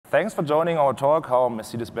Thanks for joining our talk, how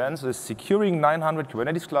Mercedes-Benz is securing 900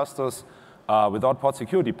 Kubernetes clusters without pod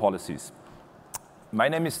security policies. My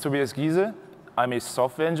name is Tobias Giese. I'm a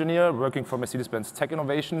software engineer working for Mercedes-Benz Tech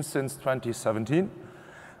Innovation since 2017.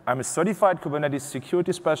 I'm a certified Kubernetes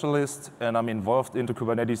security specialist, and I'm involved into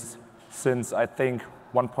Kubernetes since, I think,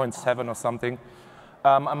 1.7 or something.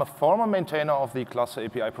 I'm a former maintainer of the cluster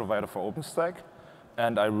API provider for OpenStack,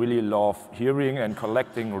 and I really love hearing and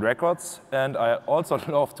collecting records, and I also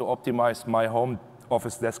love to optimize my home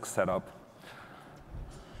office desk setup.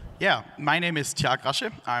 Yeah, my name is Tjark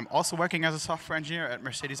Rasche. I'm also working as a software engineer at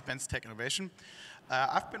Mercedes-Benz Tech Innovation.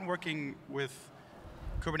 I've been working with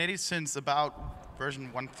Kubernetes since about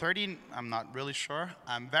version 1.13. I'm not really sure.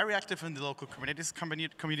 I'm very active in the local Kubernetes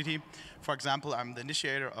community. For example, I'm the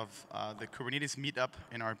initiator of the Kubernetes meetup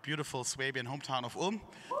in our beautiful Swabian hometown of Ulm.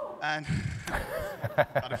 And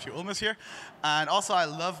got a few Ulmers here. And also, I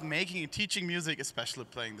love making and teaching music, especially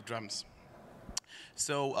playing the drums.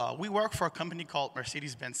 So we work for a company called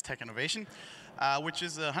Mercedes-Benz Tech Innovation, which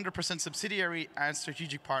is a 100% subsidiary and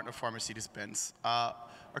strategic partner for Mercedes-Benz.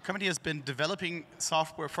 Our company has been developing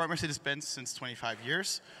software for Mercedes-Benz since 25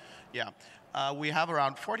 years. Yeah, we have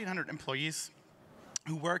around 1,400 employees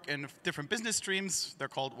who work in different business streams. They're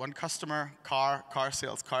called one customer, car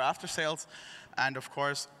sales, car after sales. And of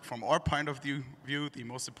course, from our point of view, the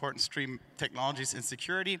most important stream, technologies and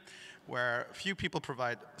security, where a few people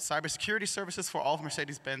provide cybersecurity services for all of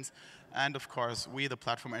Mercedes-Benz. And of course, we, the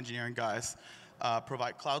platform engineering guys,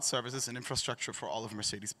 provide cloud services and infrastructure for all of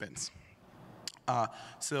Mercedes-Benz.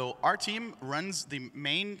 So our team runs the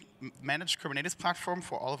main managed Kubernetes platform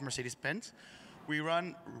for all of Mercedes-Benz. We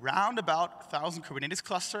run round about 1,000 Kubernetes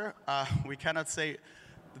cluster. We cannot say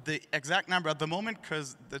the exact number at the moment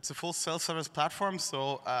because it's a full self-service platform.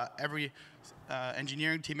 So every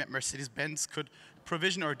engineering team at Mercedes-Benz could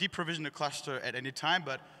provision or deprovision a cluster at any time,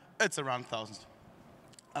 but it's around 1,000.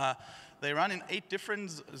 They run in 8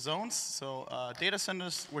 different zones, so data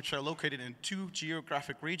centers which are located in 2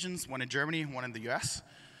 geographic regions, one in Germany, one in the US.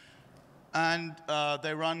 And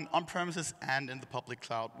they run on-premises and in the public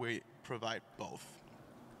cloud. We provide both.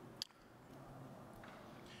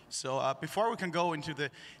 So before we can go into the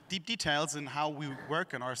deep details and how we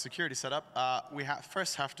work on our security setup, we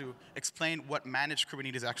first have to explain what managed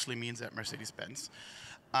Kubernetes actually means at Mercedes-Benz.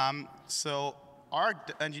 So our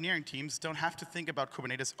engineering teams don't have to think about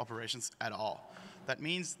Kubernetes operations at all. That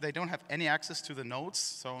means they don't have any access to the nodes,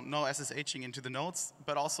 so no SSHing into the nodes,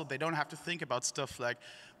 but also they don't have to think about stuff like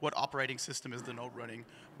what operating system is the node running,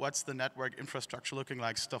 what's the network infrastructure looking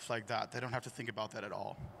like, stuff like that. They don't have to think about that at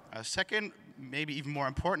all. Second, maybe even more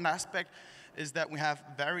important aspect, is that we have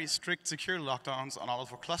very strict security lockdowns on all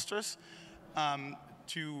of our clusters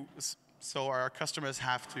so our customers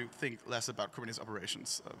have to think less about Kubernetes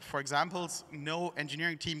operations. For example, no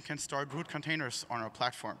engineering team can start root containers on our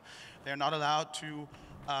platform. They're not allowed to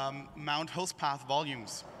mount host path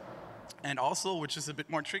volumes. And also, which is a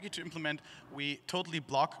bit more tricky to implement, we totally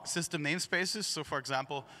block system namespaces. So for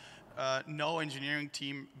example, no engineering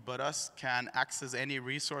team but us can access any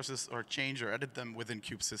resources or change or edit them within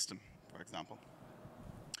Kube system, for example.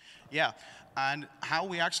 Yeah, and how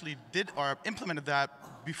we actually did or implemented that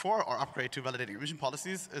before our upgrade to validating admission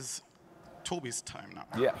policies is Toby's time now.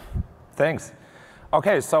 Yeah, thanks.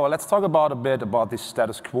 Okay, so let's talk a bit about the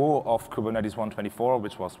status quo of Kubernetes 1.24,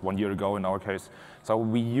 which was 1 year ago in our case. So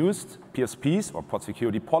we used PSPs, or pod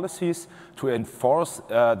security policies, to enforce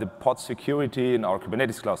the pod security in our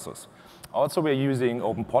Kubernetes clusters. Also, we're using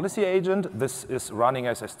Open Policy Agent. This is running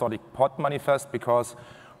as a static pod manifest because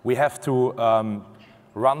we have to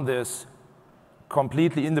run this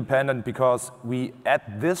completely independent because we add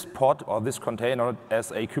this pod or this container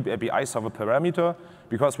as a Kube API server parameter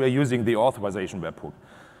because we are using the authorization webhook.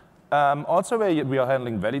 Also, we are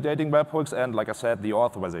handling validating webhooks and, like I said, the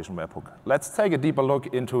authorization webhook. Let's take a deeper look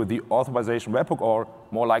into the authorization webhook, or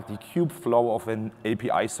more like the Kube flow of an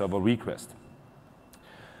API server request.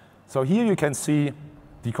 So here you can see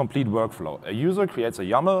the complete workflow. A user creates a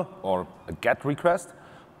YAML or a GET request.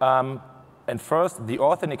 And first, the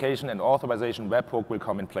authentication and authorization webhook will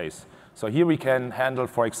come in place. So here we can handle,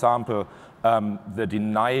 for example, the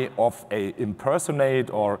deny of a impersonate,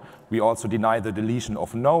 or we also deny the deletion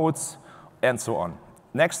of nodes, and so on.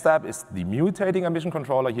 Next step is the mutating admission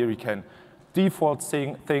controller. Here we can default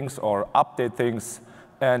things or update things.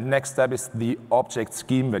 And next step is the object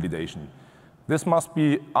scheme validation. This must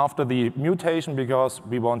be after the mutation because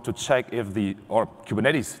we want to check if or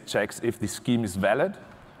Kubernetes checks if the scheme is valid.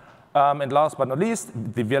 And last but not least,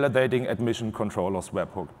 the validating admission controllers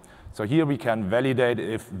webhook. So here we can validate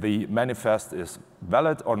if the manifest is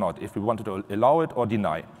valid or not, if we wanted to allow it or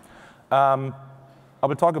deny. I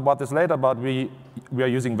will talk about this later, but we are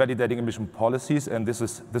using validating admission policies, and this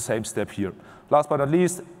is the same step here. Last but not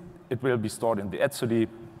least, it will be stored in the etcd,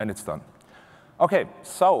 and it's done. OK,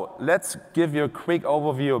 so let's give you a quick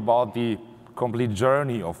overview about the complete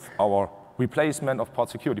journey of our replacement of pod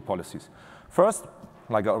security policies. First,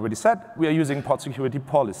 like I already said, we are using pod security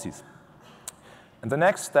policies. In the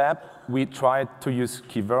next step, we tried to use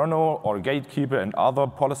Kyverno or Gatekeeper and other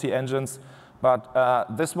policy engines, but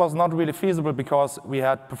this was not really feasible because we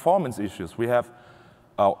had performance issues. We had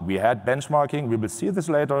benchmarking, we will see this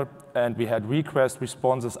later, and we had request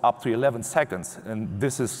responses up to 11 seconds, and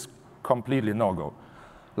this is completely no-go.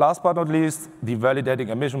 Last but not least, the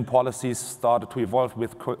validating admission policies started to evolve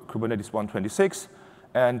with Kubernetes 1.26,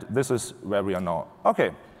 and this is where we are now.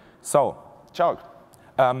 OK, so, Tjark.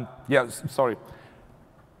 Sorry.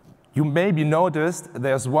 You maybe noticed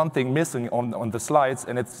there's one thing missing on the slides,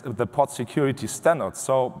 and it's the pod security standard.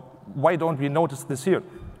 So why don't we notice this here?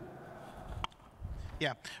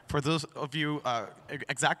 Yeah, for those of you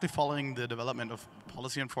exactly following the development of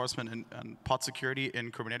policy enforcement and pod security in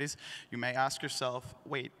Kubernetes, you may ask yourself,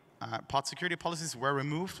 wait, pod security policies were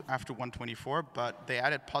removed after 1.24, but they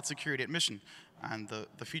added pod security admission and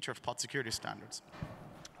the feature of pod security standards.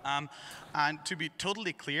 And to be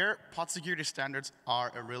totally clear, pod security standards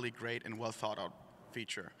are a really great and well thought out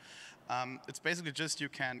feature. It's basically just you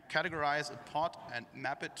can categorize a pod and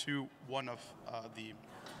map it to one of the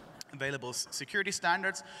available security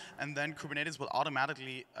standards, and then Kubernetes will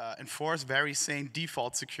automatically enforce very same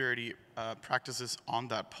default security practices on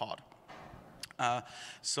that pod.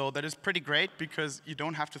 So that is pretty great because you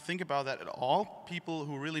don't have to think about that at all. People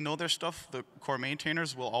who really know their stuff, the core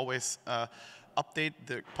maintainers, will always update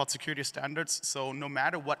the pod security standards. So no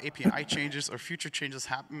matter what API changes or future changes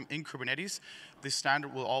happen in Kubernetes, this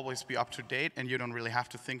standard will always be up to date, and you don't really have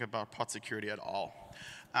to think about pod security at all.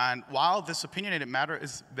 And while this opinionated matter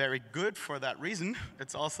is very good for that reason,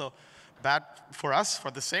 it's also bad for us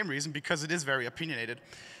for the same reason, because it is very opinionated.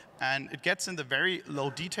 And it gets in the very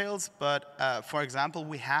low details, but for example,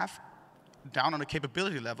 we have down on a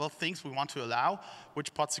capability level things we want to allow,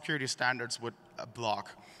 which pod security standards would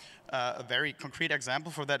block. A very concrete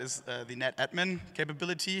example for that is the net admin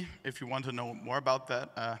capability. If you want to know more about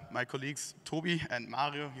that, my colleagues Toby and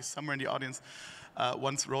Mario, he's somewhere in the audience,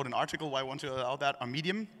 once wrote an article why I want to allow that on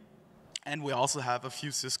Medium. And we also have a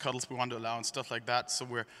few syscuddles we want to allow and stuff like that, so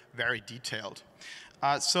we're very detailed.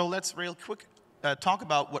 So let's real quick talk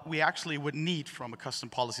about what we actually would need from a custom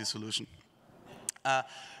policy solution.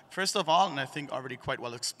 First of all, and I think already quite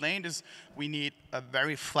well explained, is we need a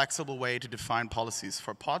very flexible way to define policies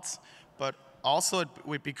for pods, but also it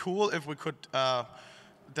would be cool if we could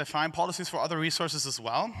define policies for other resources as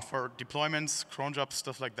well, for deployments, cron jobs,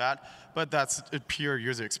 stuff like that, but that's a pure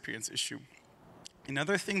user experience issue.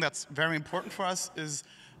 Another thing that's very important for us is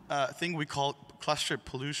a thing we call cluster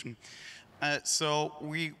pollution. So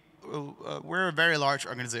we're a very large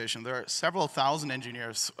organization. There are several thousand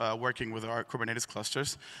engineers working with our Kubernetes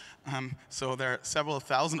clusters. So there are several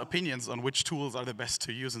thousand opinions on which tools are the best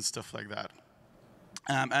to use and stuff like that.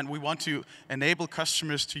 And we want to enable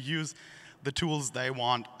customers to use the tools they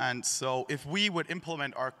want. And so if we would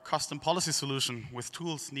implement our custom policy solution with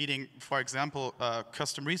tools needing, for example,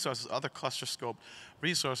 custom resources, other cluster scope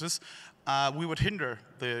resources, we would hinder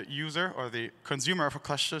the user or the consumer of our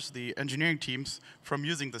clusters, the engineering teams, from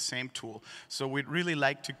using the same tool. So we'd really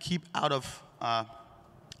like to keep out of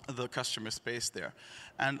the customer space there.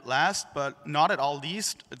 And last, but not at all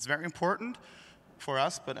least, it's very important for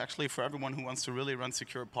us, but actually for everyone who wants to really run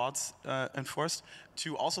secure pods enforced,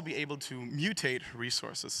 to also be able to mutate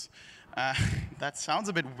resources. That sounds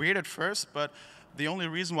a bit weird at first, but the only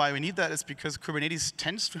reason why we need that is because Kubernetes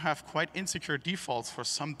tends to have quite insecure defaults for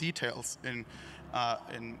some details in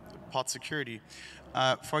pod security.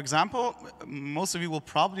 For example, most of you will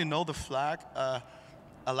probably know the flag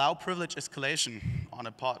allow privilege escalation on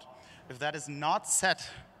a pod. If that is not set,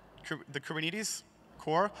 the Kubernetes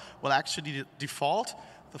core will actually default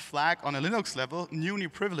the flag on a Linux level, new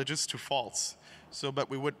privileges to false. So, but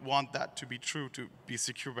we would want that to be true, to be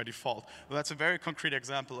secure by default. Well, that's a very concrete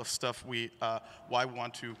example of stuff why we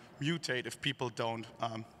want to mutate if people don't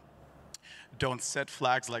set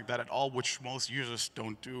flags like that at all, which most users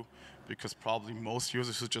don't do, because probably most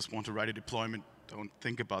users who just want to write a deployment don't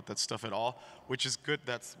think about that stuff at all, which is good.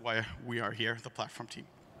 That's why we are here, the platform team.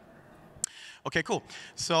 Okay, cool.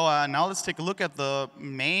 So now let's take a look at the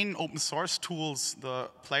main open source tools, the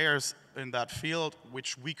players in that field,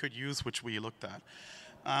 which we could use, which we looked at.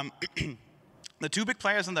 The two big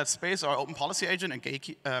players in that space are Open Policy Agent and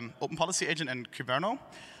Kyverno.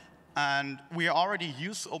 And we already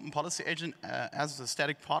use Open Policy Agent as a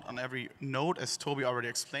static pod on every node, as Toby already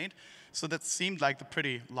explained. So that seemed like the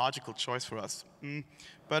pretty logical choice for us.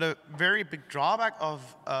 But a very big drawback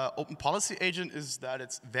of Open Policy Agent is that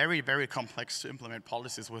it's very, very complex to implement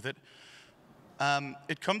policies with it.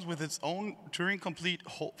 It comes with its own Turing-complete,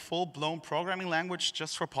 full-blown programming language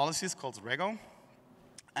just for policies called Rego.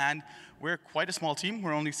 And we're quite a small team.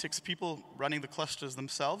 We're only 6 people running the clusters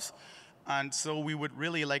themselves. And so we would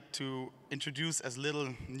really like to introduce as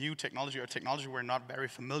little new technology or technology we're not very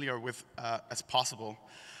familiar with as possible.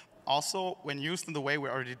 Also, when used in the way we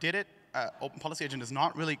already did it, Open Policy Agent is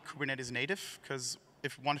not really Kubernetes native, because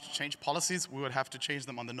if we wanted to change policies, we would have to change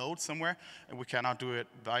them on the node somewhere, and we cannot do it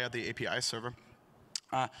via the API server.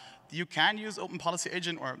 You can use Open Policy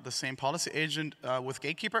Agent or the same policy agent with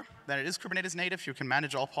Gatekeeper. Then it is Kubernetes native. You can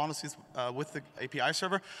manage all policies with the API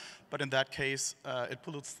server, but in that case, it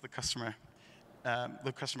pollutes the customer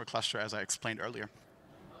cluster, as I explained earlier.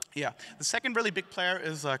 Yeah, the second really big player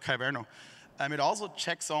is Kyverno. It also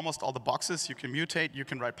checks almost all the boxes. You can mutate, you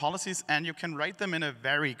can write policies, and you can write them in a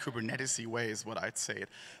very Kubernetes-y way is what I'd say.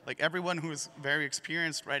 Like everyone who is very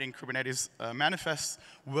experienced writing Kubernetes manifests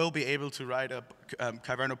will be able to write a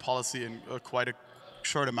Kyverno policy in quite a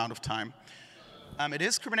short amount of time. It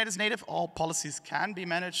is Kubernetes native. All policies can be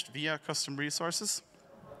managed via custom resources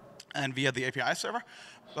and via the API server,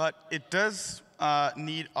 but it does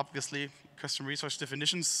need, obviously, custom resource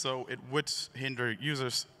definitions, so it would hinder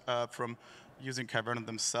users from using Kyverno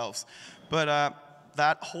themselves. But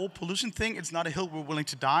that whole pollution thing, it's not a hill we're willing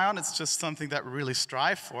to die on. It's just something that we really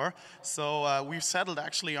strive for. So we've settled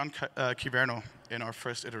actually on Kyverno in our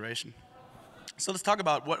first iteration. So let's talk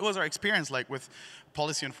about what was our experience like with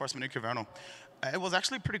policy enforcement in Kyverno. It was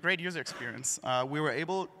actually a pretty great user experience. We were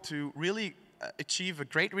able to really achieve a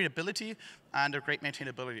great readability and a great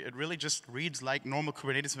maintainability. It really just reads like normal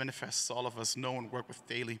Kubernetes manifests all of us know and work with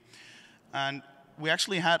daily. And we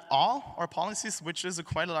actually had all our policies, which is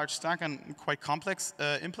quite a large stack and quite complex,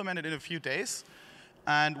 implemented in a few days.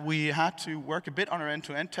 And we had to work a bit on our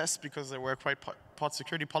end-to-end tests because they were quite pod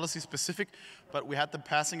security policy specific, but we had them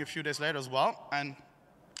passing a few days later as well. And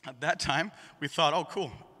at that time, we thought, oh,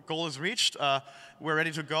 cool, goal is reached. We're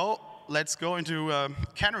ready to go. Let's go into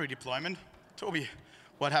canary deployment. Toby,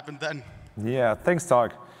 what happened then? Yeah, thanks,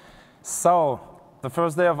 Tjark. So the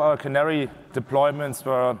first day of our canary deployments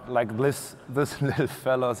were like this little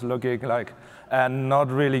fella's looking like, and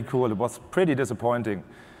not really cool. It was pretty disappointing.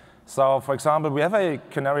 So for example, we have a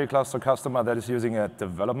canary cluster customer that is using a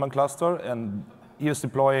development cluster, and he is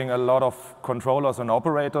deploying a lot of controllers and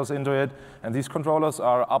operators into it, and these controllers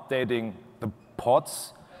are updating the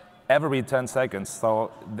pods every 10 seconds.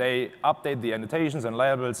 So they update the annotations and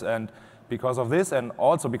labels, and because of this, and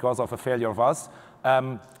also because of a failure of us,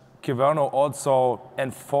 Kyverno also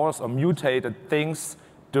enforced or mutated things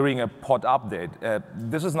during a pod update.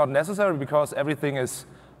 This is not necessary because everything is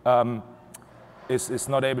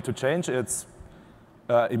not able to change. It's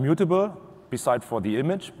immutable, beside for the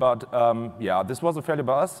image. But yeah, this was a failure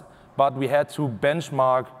by us. But we had to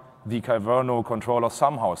benchmark the Kyverno controller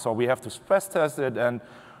somehow. So we have to stress test it, and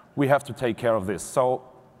we have to take care of this. So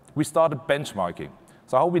we started benchmarking.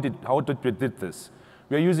 So how did we did this?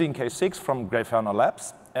 We are using K6 from Kyverno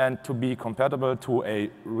Labs, and to be compatible to a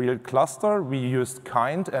real cluster, we used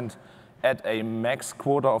kind and add a max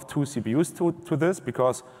quota of 2 CPUs to this,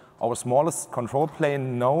 because our smallest control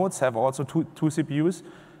plane nodes have also two CPUs,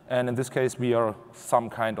 and in this case, we are some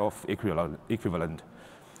kind of equivalent.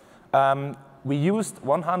 We used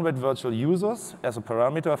 100 virtual users as a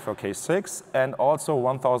parameter for K6 and also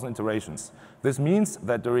 1,000 iterations. This means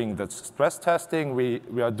that during the stress testing,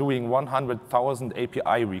 we are doing 100,000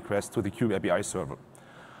 API requests to the Kube API server.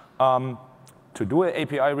 To do an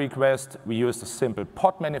API request, we used a simple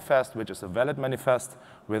pod manifest, which is a valid manifest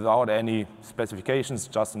without any specifications,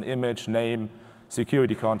 just an image, name,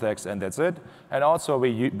 security context, and that's it. And also,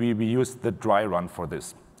 we used the dry run for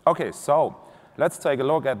this. OK, so let's take a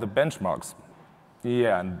look at the benchmarks.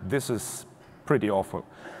 Yeah, and this is pretty awful.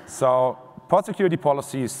 So pod security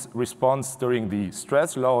policies response during the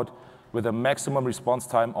stress load with a maximum response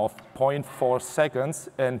time of 0.4 seconds,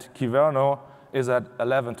 and Kyverno is at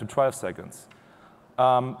 11 to 12 seconds.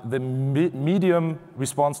 The medium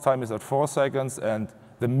response time is at 4 seconds, and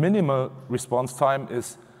the minimal response time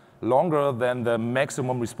is longer than the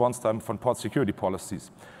maximum response time for pod security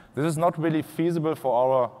policies. This is not really feasible for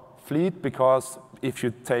our fleet, because if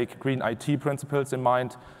you take green IT principles in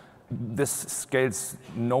mind, this scales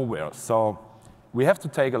nowhere. So we have to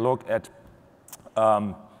take a look at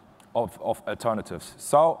of alternatives.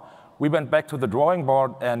 So we went back to the drawing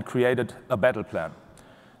board and created a battle plan.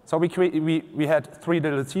 So we had 3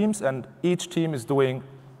 little teams, and each team is doing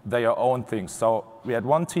their own things. So we had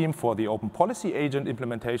one team for the open policy agent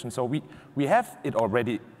implementation. So we have it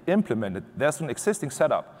already implemented. There's an existing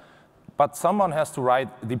setup. But someone has to write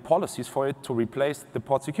the policies for it to replace the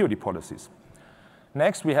port security policies.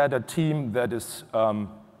 Next, we had a team that is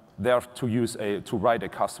there to write a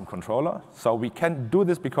custom controller. So we can do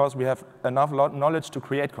this because we have enough knowledge to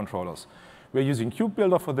create controllers. We're using Cube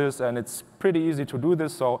Builder for this, and it's pretty easy to do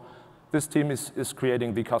this. So this team is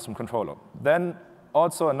creating the custom controller. Then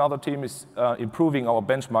also another team is improving our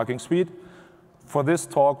benchmarking suite. For this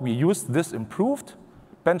talk, we used this improved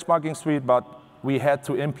benchmarking suite, but we had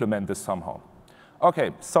to implement this somehow.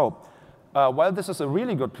 OK, so while this is a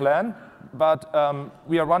really good plan, but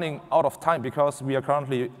we are running out of time because we are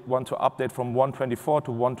currently want to update from 1.24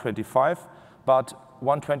 to 1.25, but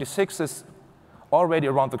 1.26 is already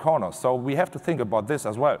around the corner. So we have to think about this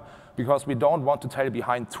as well, because we don't want to tail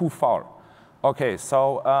behind too far. OK,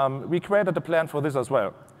 so we created a plan for this as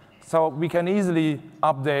well. So we can easily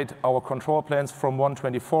update our control plans from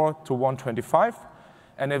 1.24 to 1.25.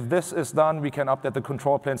 And if this is done, we can update the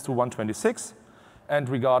control plans to 1.26. And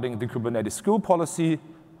regarding the Kubernetes SKU policy,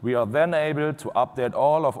 we are then able to update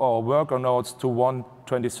all of our worker nodes to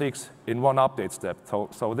 1.26 in one update step.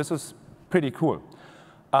 So this is pretty cool.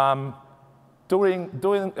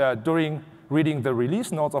 During reading the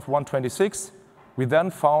release notes of 1.26, we then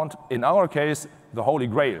found, in our case, the holy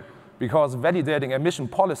grail, because validating admission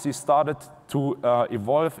policies started to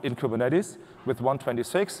evolve in Kubernetes with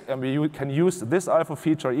 1.26, and we can use this alpha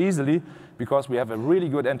feature easily because we have a really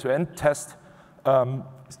good end-to-end test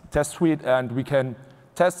suite, and we can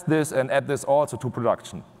test this and add this also to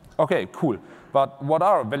production. OK, cool. But what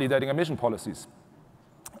are validating admission policies?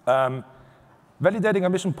 Validating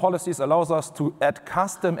admission policies allows us to add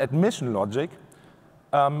custom admission logic,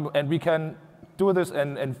 and we can do this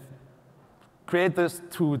and create this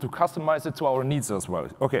to customize it to our needs as well.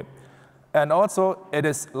 OK. And also, it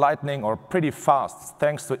is lightning or pretty fast,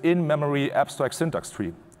 thanks to in-memory abstract syntax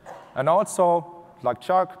tree. And also, like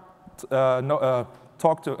Tjark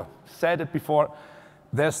said it before,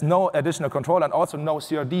 there's no additional control and also no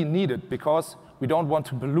CRD needed because we don't want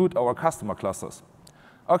to pollute our customer clusters.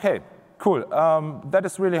 OK. Cool. That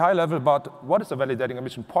is really high level, but what is a validating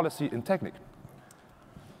admission policy in technique?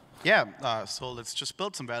 Yeah, so let's just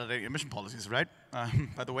build some validating admission policies, right?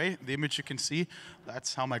 By the way, the image you can see,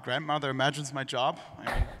 that's how my grandmother imagines my job.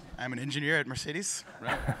 I'm an engineer at Mercedes,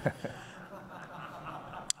 right?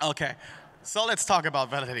 OK, so let's talk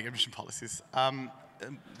about validating admission policies.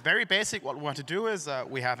 Very basic, what we want to do is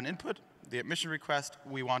we have an input, the admission request,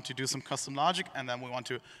 we want to do some custom logic, and then we want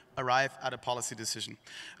to arrive at a policy decision.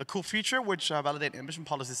 A cool feature which validating admission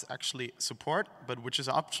policies actually support, but which is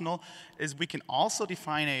optional, is we can also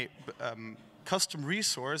define a custom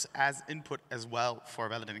resource as input as well for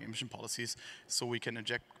validating admission policies, so we can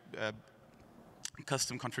inject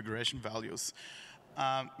custom configuration values.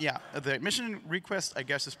 Yeah, the admission request, I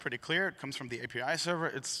guess, is pretty clear. It comes from the API server.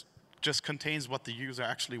 It just contains what the user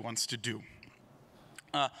actually wants to do.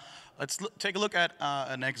 Let's take a look at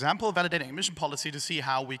an example of validating admission policy to see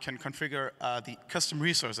how we can configure the custom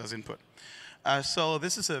resource as input. So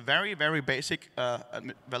this is a very, very basic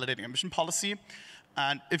validating admission policy.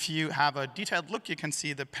 And if you have a detailed look, you can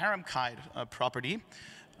see the param-kite property.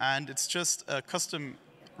 And it's just a custom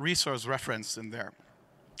resource reference in there.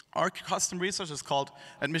 Our custom resource is called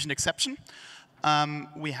admission exception.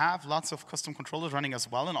 We have lots of custom controllers running as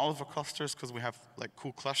well in all of our clusters because we have like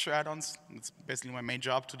cool cluster add-ons. It's basically my main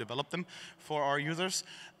job to develop them for our users.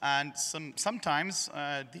 And sometimes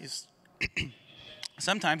these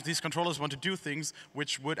controllers want to do things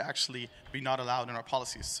which would actually be not allowed in our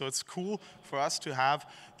policies. So it's cool for us to have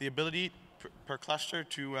the ability per cluster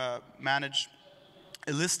to manage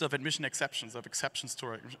a list of admission exceptions, of exceptions to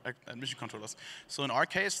our admission controllers. So in our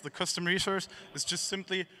case, the custom resource is just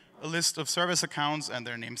simply a list of service accounts and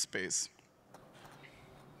their namespace.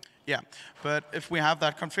 Yeah, but if we have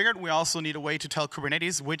that configured, we also need a way to tell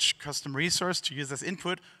Kubernetes which custom resource to use as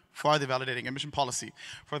input for the validating admission policy.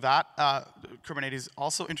 For that, Kubernetes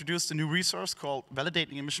also introduced a new resource called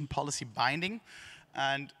validating admission policy binding.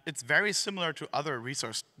 And it's very similar to other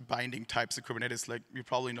resource binding types of Kubernetes, like you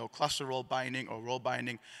probably know cluster role binding or role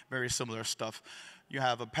binding, very similar stuff. You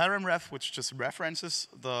have a param ref, which just references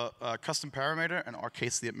the custom parameter, in our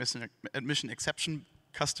case, the admission exception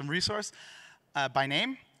custom resource, by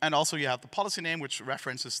name. And also you have the policy name, which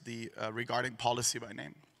references the regarding policy by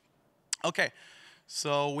name. OK,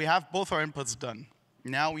 so we have both our inputs done.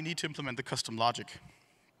 Now we need to implement the custom logic.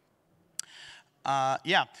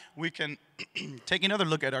 Yeah, we can take another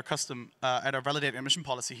look at our at our validated admission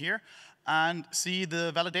policy here, and see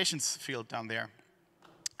the validations field down there.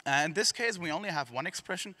 In this case, we only have one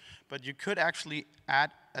expression, but you could actually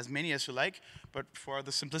add as many as you like. But for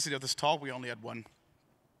the simplicity of this talk, we only had one.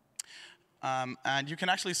 And you can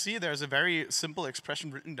actually see there's a very simple expression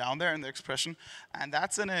written down there in the expression, and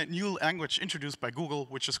that's in a new language introduced by Google,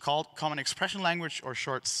 which is called Common Expression Language, or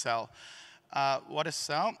short CEL. What is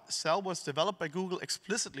CEL? CEL was developed by Google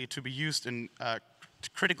explicitly to be used in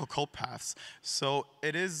critical code paths. So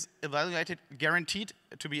it is guaranteed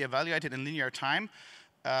to be evaluated in linear time.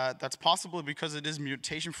 That's possible because it is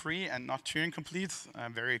mutation-free and not Turing-complete,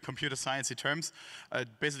 very computer sciencey terms. It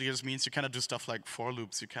basically just means you cannot do stuff like for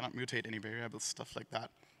loops. You cannot mutate any variables, stuff like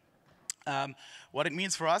that. What it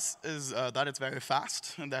means for us is that it's very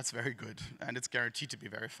fast, and that's very good. And it's guaranteed to be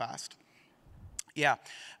very fast. Yeah,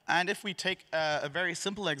 and if we take a very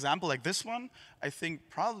simple example like this one, I think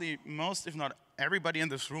probably most, if not everybody in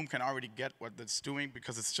this room can already get what that's doing,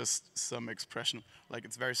 because it's just some expression. Like,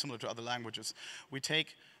 it's very similar to other languages. We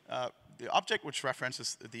take the object, which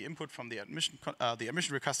references the input from the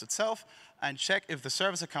admission request itself, and check if the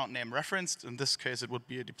service account name referenced, in this case it would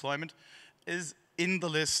be a deployment, is in the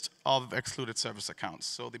list of excluded service accounts.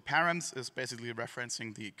 So the params is basically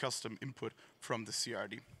referencing the custom input from the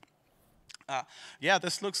CRD. Yeah,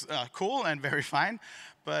 this looks cool and very fine,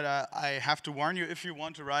 but I have to warn you, if you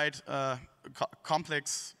want to write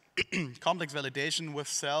complex validation with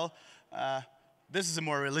CEL, this is a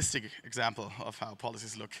more realistic example of how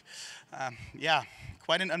policies look. Yeah,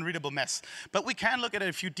 quite an unreadable mess. But we can look at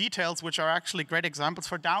a few details which are actually great examples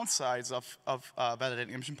for downsides of validating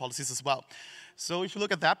admission policies as well. So if you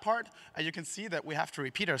look at that part, you can see that we have to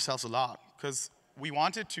repeat ourselves a lot, because we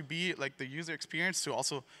want it to be like the user experience to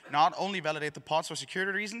also not only validate the pods for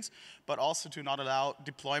security reasons, but also to not allow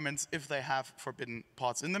deployments if they have forbidden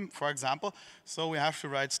pods in them, for example. So we have to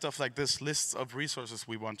write stuff like this, lists of resources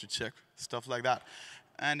we want to check, stuff like that.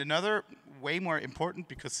 And another way more important,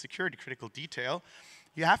 because security critical detail,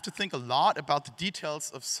 you have to think a lot about the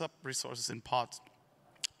details of sub-resources in pods.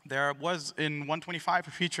 There was in 1.25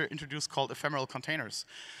 a feature introduced called ephemeral containers.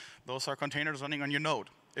 Those are containers running on your node.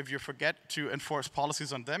 If you forget to enforce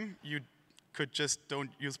policies on them, you could just don't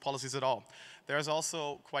use policies at all. There's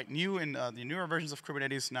also quite new in the newer versions of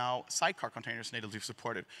Kubernetes now, sidecar containers natively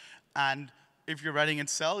supported. And if you're writing in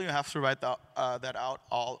CEL, you have to write that out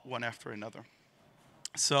all one after another.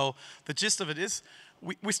 So the gist of it is,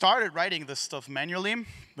 we started writing this stuff manually,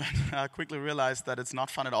 but quickly realized that it's not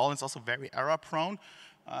fun at all. It's also very error prone.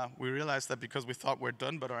 We realized that because we thought we're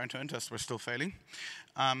done, but our end-to-end tests were still failing.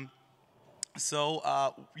 So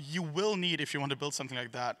you will need, if you want to build something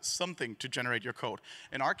like that, something to generate your code.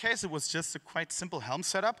 In our case, it was just a quite simple Helm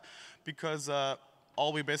setup, because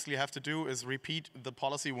all we basically have to do is repeat the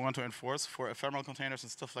policy we want to enforce for ephemeral containers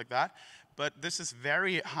and stuff like that. But this is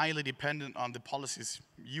very highly dependent on the policies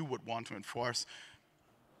you would want to enforce.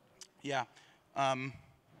 Yeah.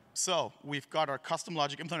 So we've got our custom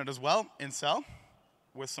logic implemented as well in CEL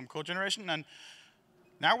with some code generation. And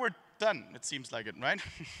now we're done, it seems like it, right?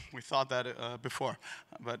 We thought that before,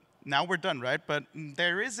 but now we're done, right? But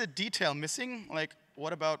there is a detail missing. Like,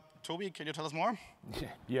 what about Toby? Can you tell us more?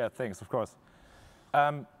 Yeah, thanks, of course.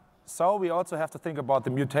 So we also have to think about the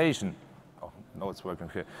mutation. Oh, no, it's working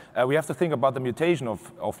here. We have to think about the mutation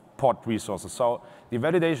of pod resources. So the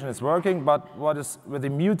validation is working, but what is with the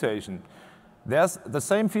mutation? There's the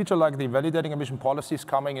same feature like the validating admission policies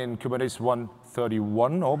coming in Kubernetes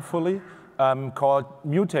 1.31, hopefully, called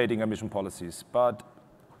mutating admission policies. But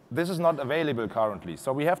this is not available currently.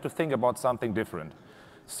 So we have to think about something different.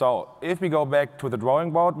 So if we go back to the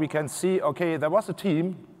drawing board, we can see, OK, there was a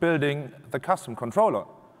team building the custom controller.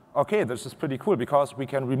 OK, this is pretty cool, because we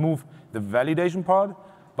can remove the validation part,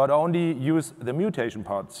 but only use the mutation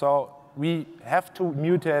part. So we have to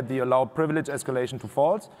mutate the allowed privilege escalation to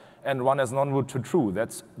false and run as non-root to true.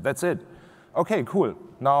 That's it. OK, cool.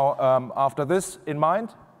 Now, after this in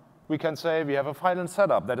mind, we can say we have a final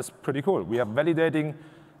setup that is pretty cool. We have validation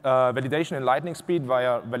in lightning speed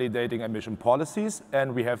via validating admission policies,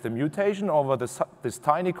 and we have the mutation over this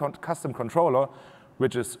tiny custom controller,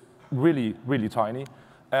 which is really, really tiny.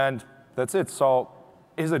 And that's it. So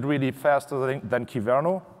is it really faster than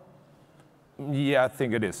Kyverno? Yeah, I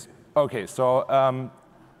think it is. OK, so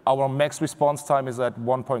our max response time is at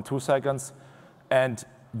 1.2 seconds, and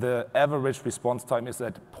the average response time is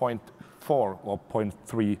at 0.4 or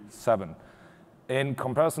 0.37. In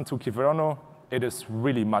comparison to Kyverno, it is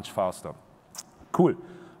really much faster. Cool.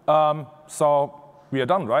 So we are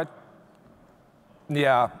done, right?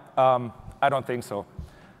 Yeah, I don't think so.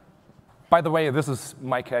 By the way, this is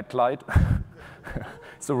my cat, Clyde.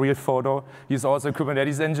 It's a real photo. He's also a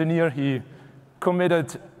Kubernetes engineer. He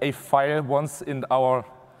committed a file once in our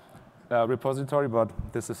repository, but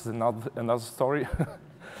this is another story.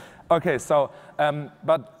 Okay, so,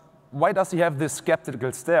 but why does he have this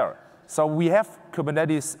skeptical stare? So we have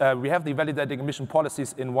Kubernetes, we have the validating admission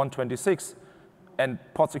policies in 126 and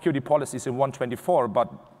pod security policies in 124, but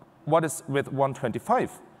what is with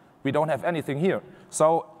 125? We don't have anything here.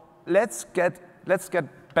 So let's get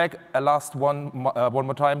back one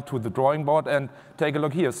more time to the drawing board and take a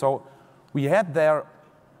look here. So we had there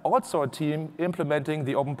also a team implementing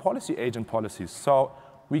the open policy agent policies. So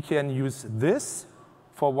we can use this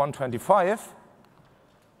for 125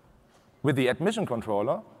 with the admission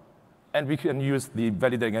controller, and we can use the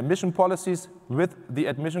validating admission policies with the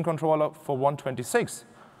admission controller for 126.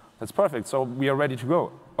 That's perfect. So we are ready to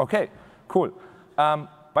go. OK, cool.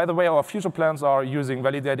 By the way, our future plans are using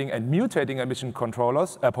validating and mutating admission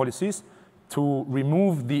controllers policies to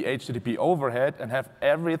remove the HTTP overhead and have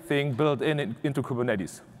everything built into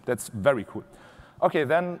Kubernetes. That's very cool. OK,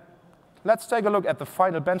 then let's take a look at the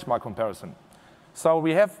final benchmark comparison. So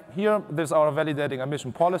we have here, there's our validating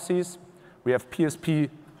admission policies. We have PSP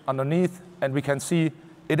underneath, and we can see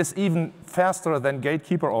it is even faster than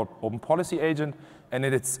Gatekeeper or Open Policy Agent, and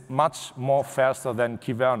it is much more faster than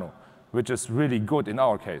Kyverno, which is really good in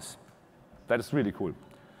our case. That is really cool.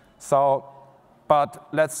 So, but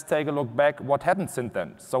let's take a look back what happened since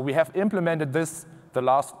then. So we have implemented this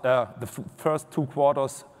the first 2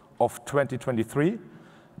 quarters of 2023,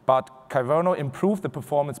 but Kyverno improved the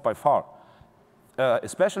performance by far.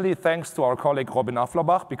 Especially thanks to our colleague Robin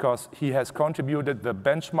Afflerbach, because he has contributed the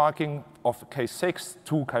benchmarking of case 6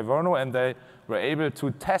 to Kyverno, and they were able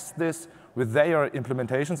to test this with their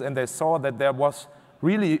implementations, and they saw that there was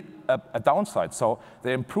really a downside. So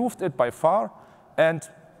they improved it by far, and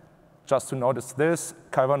just to notice this,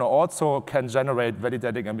 Kyverno also can generate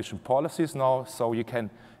validating admission policies now, so you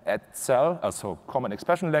can add CEL, also common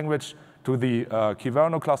expression language, to the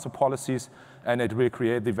Kyverno cluster policies, and it will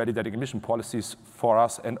create the validating admission policies for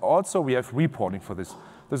us. And also, we have reporting for this.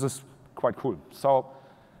 This is quite cool. So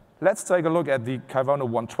let's take a look at the Kyverno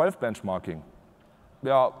 112 benchmarking.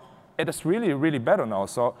 It is really, really better now.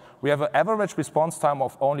 So we have an average response time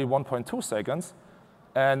of only 1.2 seconds,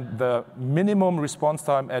 and the minimum response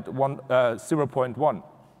time at 0.1,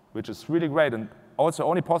 which is really great, and also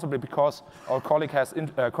only possible because our colleague has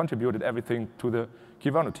contributed everything to the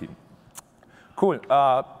Kyverno team. Cool,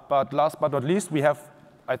 but last but not least, we have,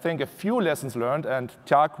 I think, a few lessons learned, and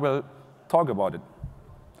Tjark will talk about it.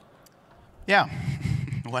 Yeah,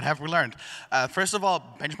 what have we learned? First of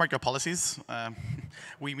all, benchmark your policies.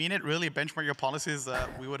 We mean it, really, benchmark your policies.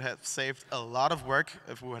 We would have saved a lot of work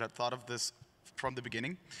if we would have thought of this from the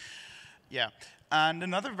beginning. Yeah, and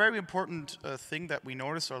another very important thing that we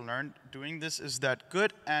noticed or learned doing this is that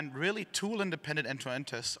good and really tool-independent end-to-end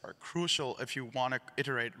tests are crucial if you want to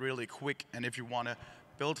iterate really quick and if you want to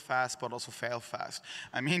build fast but also fail fast.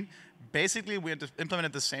 I mean, basically we had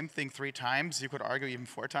implemented the same thing 3 times. You could argue even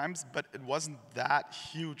 4 times, but it wasn't that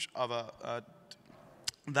huge of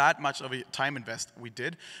that much of a time invest we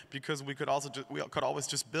did, because we could always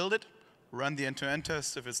just build it, run the end-to-end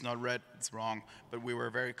test. If it's not read, it's wrong. But we were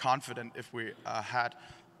very confident if we had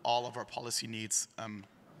all of our policy needs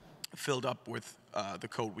filled up with the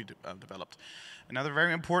code we developed. Another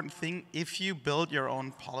very important thing, if you build your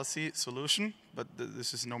own policy solution, but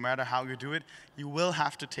this is no matter how you do it, you will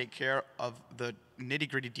have to take care of the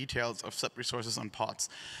nitty-gritty details of sub-resources on pods.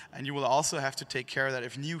 And you will also have to take care that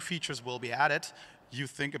if new features will be added, you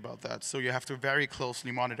think about that. So you have to very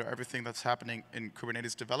closely monitor everything that's happening in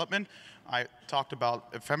Kubernetes development. I talked about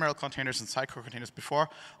ephemeral containers and sidecar containers before.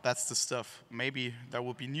 That's the stuff. Maybe there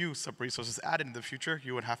will be new sub-resources added in the future.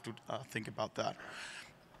 You would have to think about that.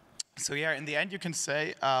 So yeah, in the end, you can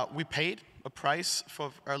say we paid a price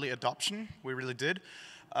for early adoption. We really did.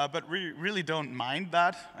 But we really don't mind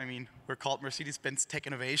that. I mean, we're called Mercedes-Benz Tech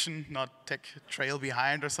Innovation, not Tech Trail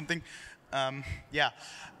Behind or something. Yeah,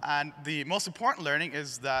 and the most important learning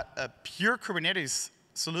is that a pure Kubernetes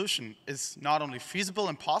solution is not only feasible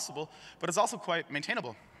and possible, but it's also quite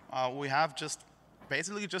maintainable. We have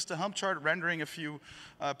basically just a Helm chart rendering a few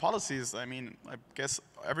policies. I mean, I guess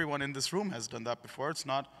everyone in this room has done that before. It's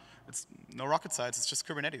no rocket science, it's just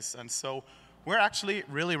Kubernetes. And so we're actually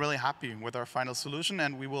really, really happy with our final solution,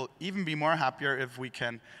 and we will even be more happier if we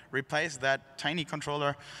can replace that tiny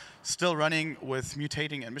controller still running with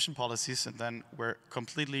mutating admission policies, and then we're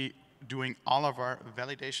completely doing all of our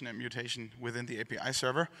validation and mutation within the API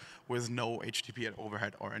server with no HTTP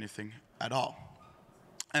overhead or anything at all.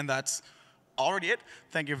 And that's already it.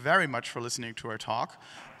 Thank you very much for listening to our talk.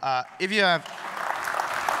 If you have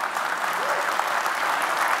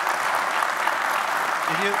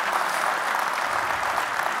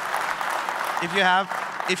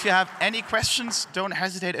If you have any questions, don't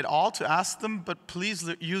hesitate at all to ask them, but please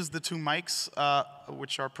use the 2 mics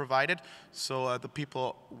which are provided, so the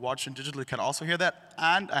people watching digitally can also hear that.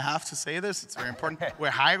 And I have to say this, it's very important,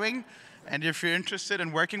 we're hiring, and if you're interested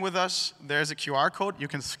in working with us, there's a QR code, you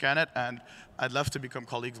can scan it, and I'd love to become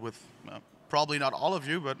colleagues with, probably not all of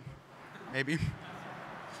you, but maybe.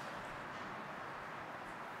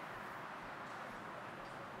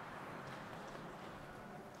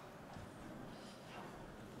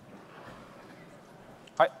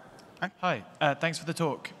 Hi, thanks for the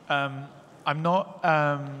talk. I'm not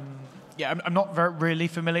really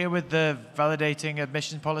familiar with the validating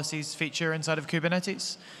admission policies feature inside of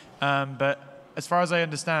Kubernetes, but as far as I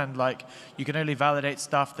understand, like you can only validate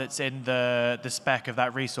stuff that's in the spec of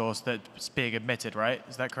that resource that's being admitted, right?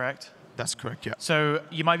 Is that correct? That's correct, yeah. So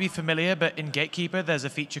you might be familiar, but in Gatekeeper, there's a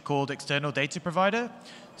feature called External Data Provider.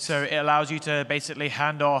 So it allows you to basically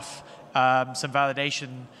hand off some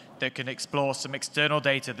validation that can explore some external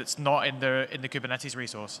data that's not in the Kubernetes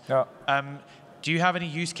resource. Yeah. Do you have any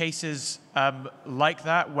use cases like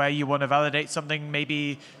that where you want to validate something,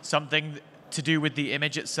 maybe something to do with the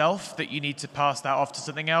image itself that you need to pass that off to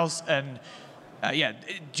something else? And yeah,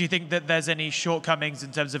 do you think that there's any shortcomings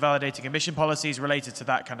in terms of validating admission policies related to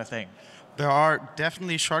that kind of thing? There are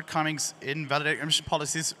definitely shortcomings in validating admission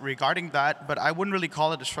policies regarding that, but I wouldn't really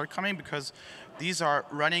call it a shortcoming because these are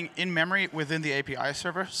running in memory within the API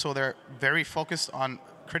server, so they're very focused on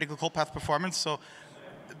critical code path performance. So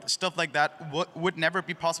stuff like that would never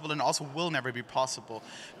be possible and also will never be possible.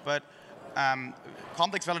 But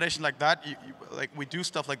complex validation like that, like we do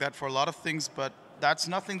stuff like that for a lot of things, but that's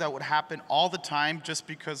nothing that would happen all the time just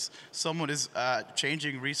because someone is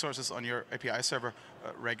changing resources on your API server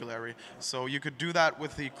regularly. So you could do that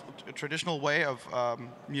with the traditional way of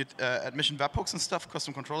admission webhooks and stuff,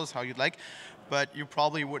 custom controllers, how you'd like. But you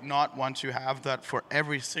probably would not want to have that for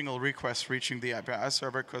every single request reaching the API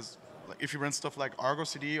server, because if you run stuff like Argo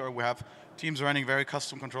CD, or we have teams running very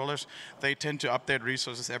custom controllers, they tend to update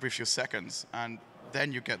resources every few seconds, and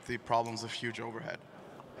then you get the problems of huge overhead.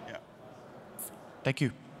 Yeah. Thank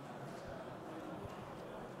you.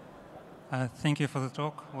 Thank you for the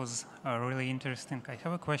talk. It was really interesting. I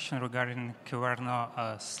have a question regarding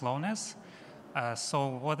Kyverno slowness. So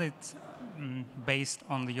what it's based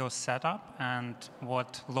on your setup and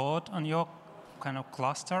what load on your kind of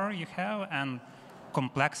cluster you have, and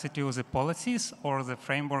complexity of the policies, or the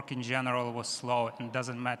framework in general was slow and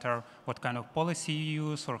doesn't matter what kind of policy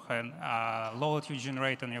you use or load you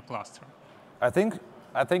generate on your cluster? I think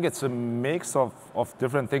it's a mix of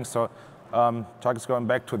different things. So Tjark is going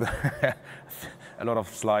back to the a lot of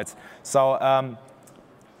slides. So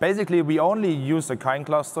basically, we only use a kind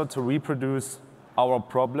cluster to reproduce our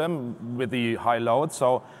problem with the high load.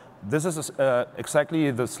 So this is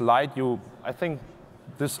exactly the slide I think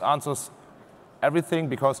this answers everything,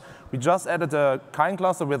 because we just added a kind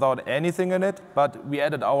cluster without anything in it, but we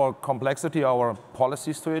added our complexity, our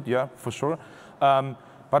policies to it, yeah, for sure.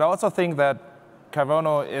 But I also think that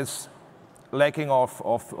Kyverno is lacking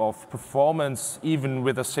of performance even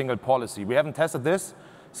with a single policy. We haven't tested this,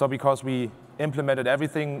 so because we implemented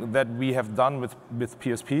everything that we have done with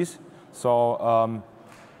PSPs. So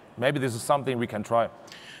maybe this is something we can try.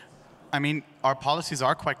 I mean, our policies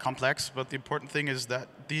are quite complex, but the important thing is that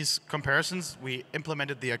these comparisons, we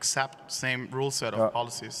implemented the exact same rule set of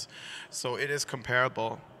policies. So it is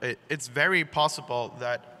comparable. It's very possible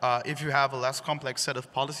that if you have a less complex set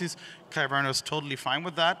of policies, Kyverno is totally fine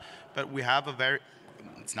with that, but we have a very,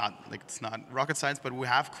 it's not rocket science, but we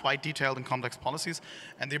have quite detailed and complex policies,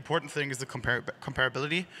 and the important thing is the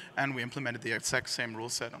comparability, and we implemented the exact same rule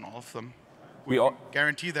set on all of them. We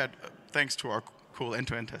guarantee that thanks to our cool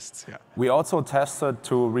end-to-end tests, yeah. We also tested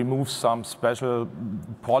to remove some special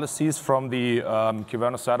policies from the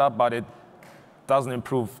Kyverno setup, but it doesn't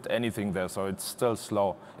improve anything there, so it's still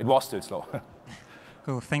slow. It was still slow.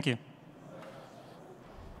 Cool, thank you.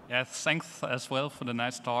 Yeah, thanks as well for the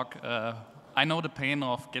nice talk. I know the pain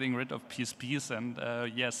of getting rid of PSPs, and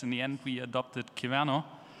yes, in the end we adopted Kyverno.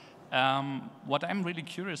 What I'm really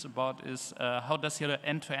curious about is how does your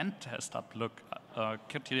end-to-end test up look?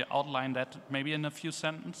 Could you outline that maybe in a few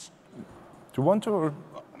sentences? Do you want to, or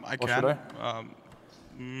I can. Should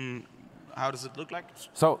I? How does it look like?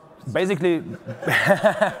 So basically, Go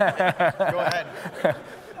ahead.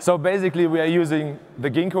 So basically, we are using the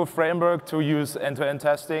Ginkgo framework to use end-to-end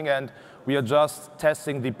testing, and we are just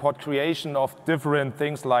testing the pod creation of different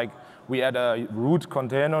things, like we add a root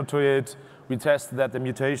container to it, we test that the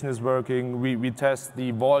mutation is working, we test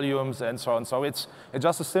the volumes and so on. So it's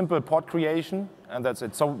just a simple pod creation, and that's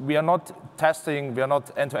it. So we are not testing, we are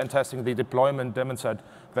not end-to-end testing the deployment daemon set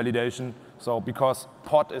validation, so because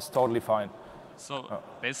pod is totally fine. So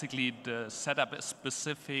basically the setup is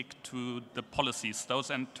specific to the policies.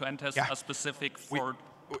 Those end-to-end tests are specific for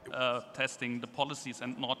testing the policies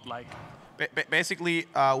and not like... Basically,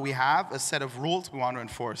 we have a set of rules we want to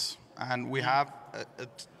enforce. And we have a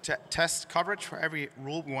test coverage for every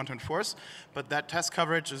rule we want to enforce. But that test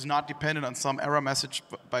coverage is not dependent on some error message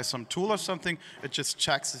by some tool or something. It just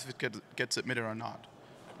checks if it gets admitted or not.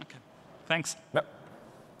 Okay, thanks. Yep.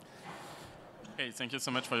 Okay, thank you so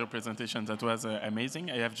much for your presentation. That was amazing.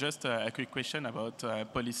 I have just a quick question about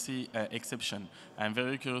policy exception. I'm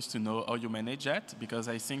very curious to know how you manage that, because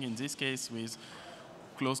I think in this case with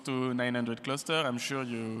close to 900 cluster, I'm sure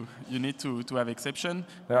you need to have exception,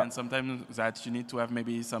 and sometimes that you need to have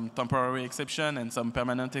maybe some temporary exception and some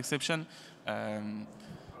permanent exception. And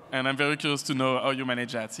I'm very curious to know how you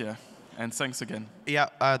manage that here. And thanks again. Yeah,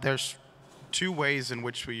 there's two ways in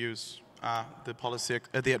which we use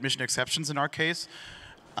the admission exceptions in our case.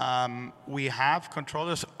 We have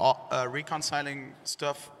controllers reconciling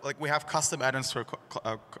stuff, like we have custom add-ins for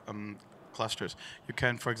clusters. You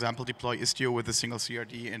can, for example, deploy Istio with a single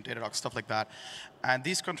CRD and Datadog, stuff like that. And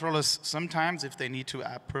these controllers, sometimes, if they need to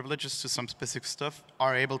add privileges to some specific stuff,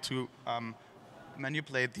 are able to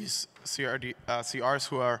manipulate these CRs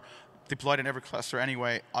who are deployed in every cluster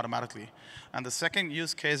anyway automatically. And the second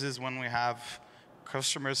use case is when we have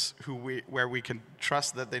customers where we can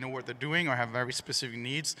trust that they know what they're doing or have very specific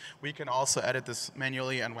needs. We can also edit this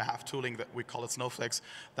manually, and we have tooling that we call it snowflakes,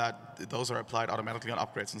 that those are applied automatically on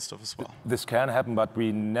upgrades and stuff as well. This can happen, but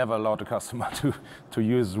we never allow the customer to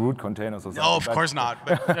use root containers or something. No, of course not.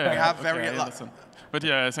 But we have very... But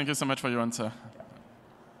yeah, thank you so much for your answer.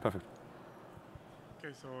 Perfect.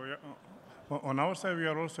 Okay, so on our side, we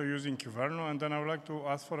are also using Kyverno, and then I would like to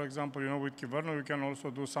ask, for example, with Kyverno, we can also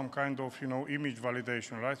do some kind of, image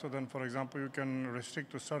validation, right? So then, for example, you can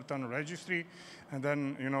restrict to certain registry, and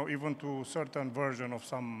then, even to certain version of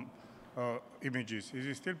some images. Is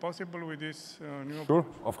it still possible with this new approach? Sure,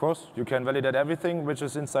 of course. You can validate everything which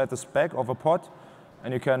is inside the spec of a pod,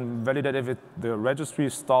 and you can validate if the registry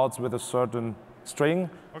starts with a certain string,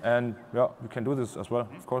 and yeah, we can do this as well,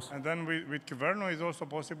 of course. And then with Kyverno, it's also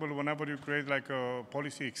possible whenever you create like a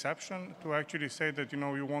policy exception to actually say that,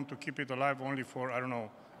 you want to keep it alive only for, I don't know,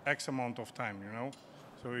 X amount of time,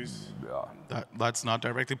 So it's... Yeah. That's not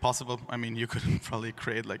directly possible. I mean, you could probably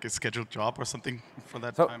create like a scheduled job or something for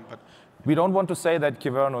that time, but... We don't want to say that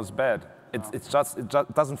Kyverno is bad. It just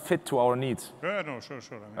doesn't fit to our needs. Yeah, no, sure.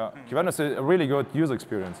 Kyverno is a really good user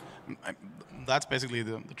experience. That's basically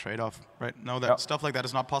the trade-off, right? No, that stuff like that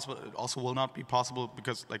is not possible. It also will not be possible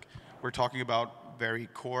because, like, we're talking about very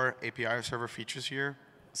core API server features here,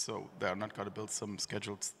 so they're not going to build some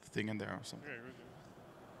scheduled thing in there or something.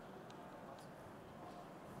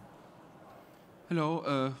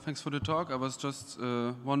 Hello, thanks for the talk. I was just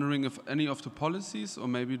wondering if any of the policies, or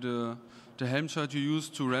maybe the Helm chart you use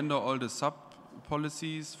to render all the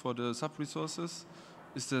sub-policies for the sub-resources,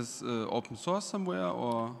 is this open source somewhere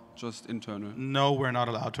or just internal? No, we're not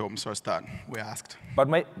allowed to open source that. We asked. But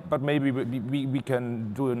maybe we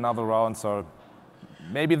can do another round, so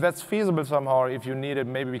maybe that's feasible somehow. If you need it,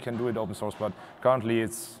 maybe we can do it open source, but currently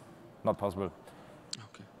it's not possible.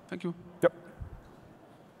 Okay, thank you. Yep.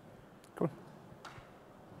 Cool.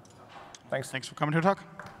 Thanks. Thanks for coming to talk.